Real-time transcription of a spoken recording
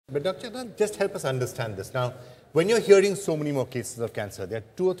But Dr. Jagannath, just help us understand this. Now, when you're hearing so many more cases of cancer, there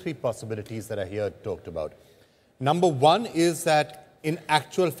are 2 or 3 possibilities that are here talked about. Number one is that in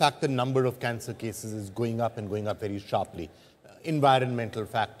actual fact, the number of cancer cases is going up and going up very sharply. Environmental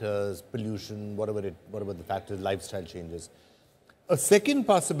factors, pollution, whatever the factors, lifestyle changes. A second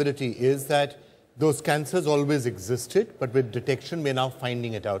possibility is that those cancers always existed, but with detection, we're now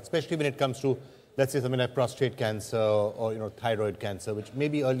finding it out, especially when it comes to, let's say, something like prostate cancer or thyroid cancer, which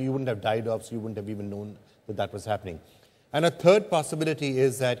maybe earlier you wouldn't have died of, so you wouldn't have even known that that was happening. And a third possibility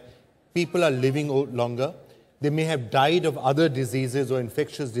is that people are living longer. They may have died of other diseases or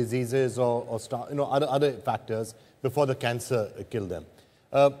infectious diseases or other factors before the cancer killed them.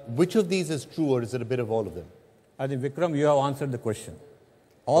 Which of these is true, or is it a bit of all of them? I think, Vikram, you have answered the question.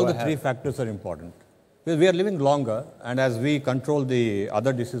 All the 3 factors are important. Because we are living longer, and as we control the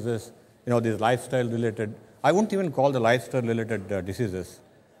other diseases, these lifestyle-related, I wouldn't even call the lifestyle-related diseases.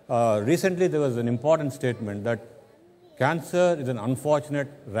 Recently, there was an important statement that cancer is an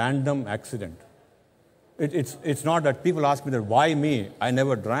unfortunate random accident. It's not that people ask me that, why me? I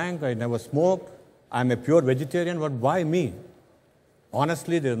never drank, I never smoked, I'm a pure vegetarian, but why me?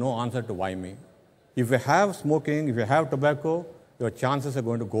 Honestly, there's no answer to why me. If you have smoking, if you have tobacco, your chances are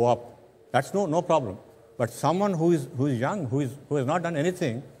going to go up. That's no problem. But someone who is young, who has not done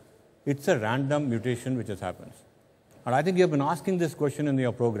anything, it's a random mutation which just happens. And I think you have been asking this question in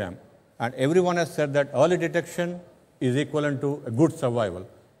your program, and everyone has said that early detection is equivalent to a good survival,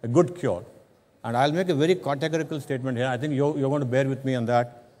 a good cure. And I'll make a very categorical statement here. I think you're going to bear with me on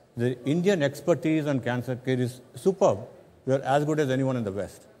that. The Indian expertise on cancer care is superb. We are as good as anyone in the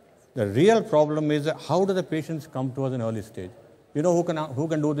West. The real problem is how do the patients come to us in early stage? You know who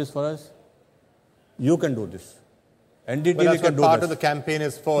can do this for us? You can do this. NDTV well, that's can do what part this. of the campaign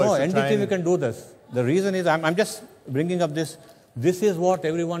is for. No, NDTV can do this. The reason is, I'm just bringing up this. This is what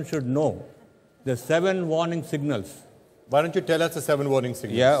everyone should know. The 7 warning signals. Why don't you tell us the 7 warning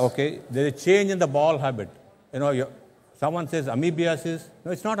signals? Yeah, okay. There is a change in the bowel habit. Someone says amoebiasis.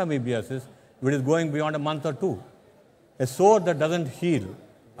 No, it's not amoebiasis. It is going beyond a month or 2. A sore that doesn't heal,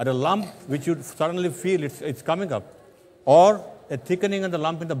 or a lump which you suddenly feel it's coming up, or a thickening in the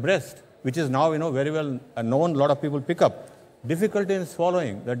lump in the breast, which is now very well known. A lot of people pick up difficulty in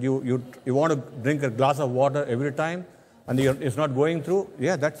swallowing. That you want to drink a glass of water every time, and it's not going through.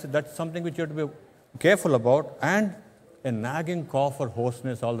 Yeah, that's something which you have to be careful about. And a nagging cough or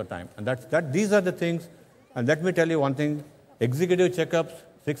hoarseness all the time. And these are the things. And let me tell you one thing, executive checkups,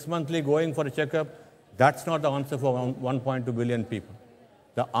 6 monthly going for a checkup, that's not the answer for 1.2 billion people.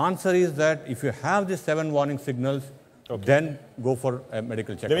 The answer is that if you have these 7 warning signals, then go for a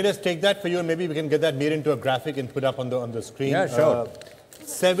medical checkup. Let me just take that for you, and maybe we can get that made into a graphic and put up on the screen. Yeah, sure.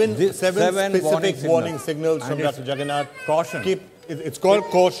 7 specific warning signals from Dr. Jagannath. Caution. It's called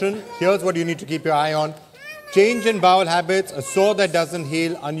caution. Here's what you need to keep your eye on. Change in bowel habits, a sore that doesn't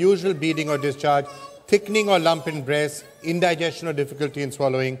heal, unusual bleeding or discharge, thickening or lump in breast, indigestion or difficulty in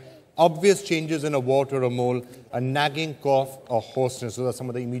swallowing, obvious changes in a wart or a mole, a nagging cough or hoarseness. Those are some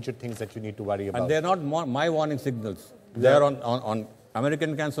of the immediate things that you need to worry about. And they're not my warning signals. They're on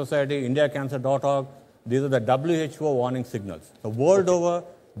American Cancer Society, IndiaCancer.org. These are the WHO warning signals. The world over,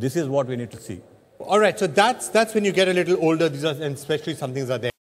 this is what we need to see. All right, so that's when you get a little older, and especially some things are there.